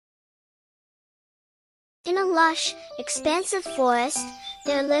In a lush, expansive forest,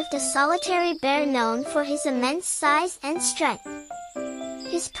 there lived a solitary bear known for his immense size and strength.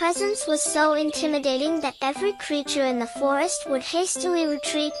 His presence was so intimidating that every creature in the forest would hastily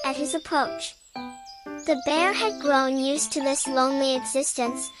retreat at his approach. The bear had grown used to this lonely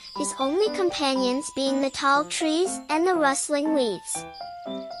existence, his only companions being the tall trees and the rustling weeds.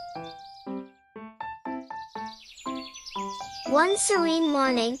 One serene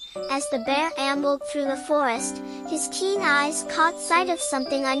morning, as the bear ambled through the forest, his keen eyes caught sight of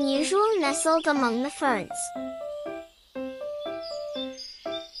something unusual nestled among the ferns.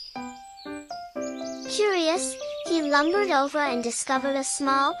 Curious, he lumbered over and discovered a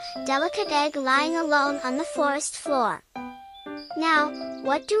small, delicate egg lying alone on the forest floor. "Now,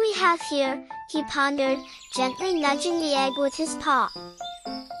 what do we have here?" he pondered, gently nudging the egg with his paw.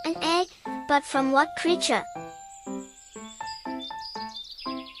 "An egg, but from what creature?"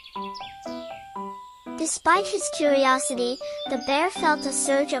 Despite his curiosity, the bear felt a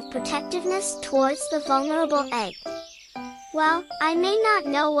surge of protectiveness towards the vulnerable egg. "Well, I may not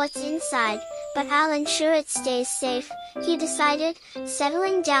know what's inside, but I'll ensure it stays safe," he decided,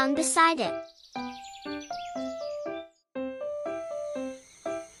 settling down beside it.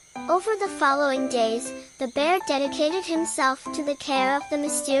 Over the following days, the bear dedicated himself to the care of the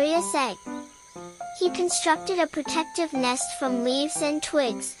mysterious egg. He constructed a protective nest from leaves and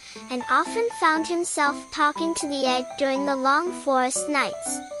twigs, and often found himself talking to the egg during the long forest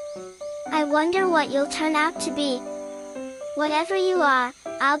nights. "I wonder what you'll turn out to be. Whatever you are,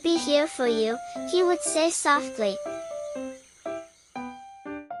 I'll be here for you," he would say softly.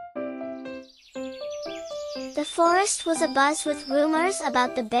 The forest was abuzz with rumors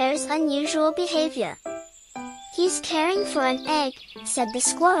about the bear's unusual behavior. "He's caring for an egg," said the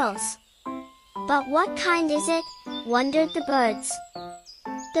squirrels. "But what kind is it?" wondered the birds.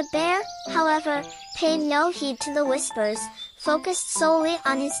 The bear, however, paid no heed to the whispers, focused solely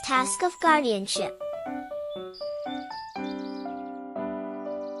on his task of guardianship.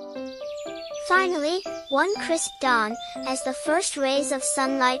 Finally, one crisp dawn, as the first rays of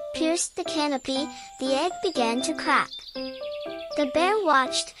sunlight pierced the canopy, the egg began to crack. The bear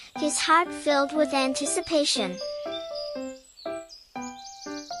watched, his heart filled with anticipation.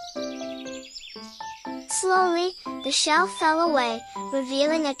 Slowly, the shell fell away,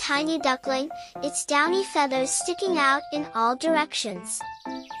 revealing a tiny duckling, its downy feathers sticking out in all directions.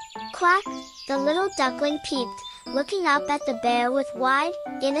 "Quack!" the little duckling peeped, looking up at the bear with wide,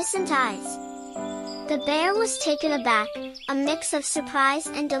 innocent eyes. The bear was taken aback, a mix of surprise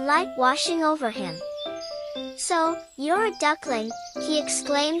and delight washing over him. "So, you're a duckling," he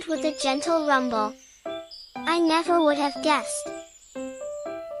exclaimed with a gentle rumble. "I never would have guessed."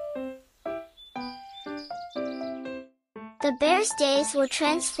 The bear's days were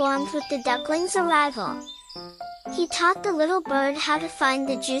transformed with the duckling's arrival. He taught the little bird how to find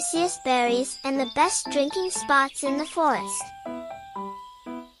the juiciest berries and the best drinking spots in the forest.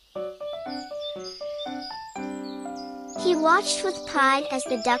 He watched with pride as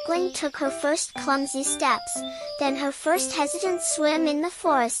the duckling took her first clumsy steps, then her first hesitant swim in the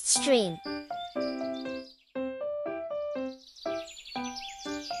forest stream.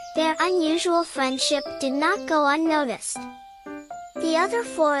 Their unusual friendship did not go unnoticed. The other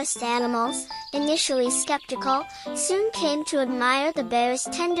forest animals, initially skeptical, soon came to admire the bear's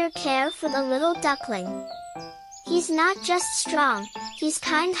tender care for the little duckling. "He's not just strong, he's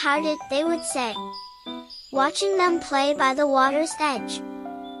kind-hearted," they would say, watching them play by the water's edge.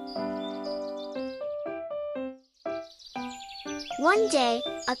 One day,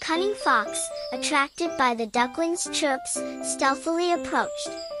 a cunning fox, attracted by the duckling's chirps, stealthily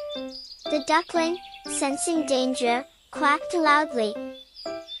approached. The duckling, sensing danger, quacked loudly.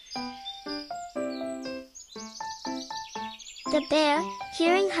 The bear,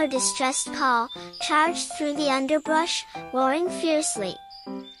 hearing her distressed call, charged through the underbrush, roaring fiercely.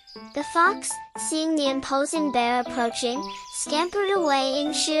 The fox, seeing the imposing bear approaching, scampered away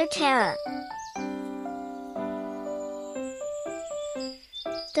in sheer terror.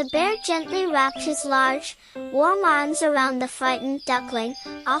 The bear gently wrapped his large, warm arms around the frightened duckling,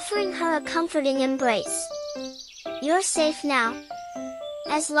 offering her a comforting embrace. "You're safe now.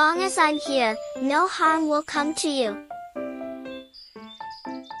 As long as I'm here, no harm will come to you."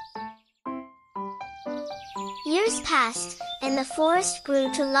 Years passed, and the forest grew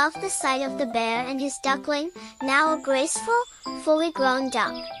to love the sight of the bear and his duckling, now a graceful, fully grown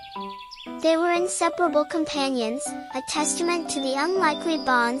duck. They were inseparable companions, a testament to the unlikely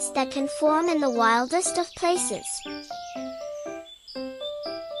bonds that can form in the wildest of places.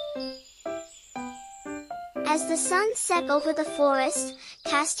 As the sun set over the forest,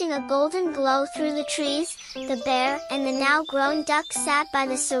 casting a golden glow through the trees, the bear and the now grown duck sat by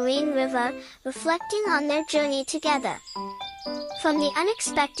the serene river, reflecting on their journey together. From the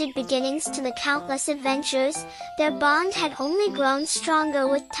unexpected beginnings to the countless adventures, their bond had only grown stronger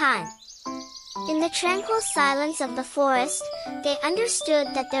with time. In the tranquil silence of the forest, they understood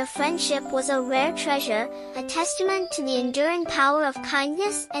that their friendship was a rare treasure, a testament to the enduring power of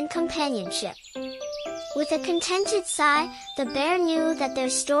kindness and companionship. With a contented sigh, the bear knew that their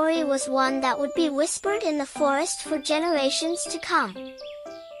story was one that would be whispered in the forest for generations to come.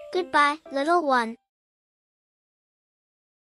 Goodbye, little one.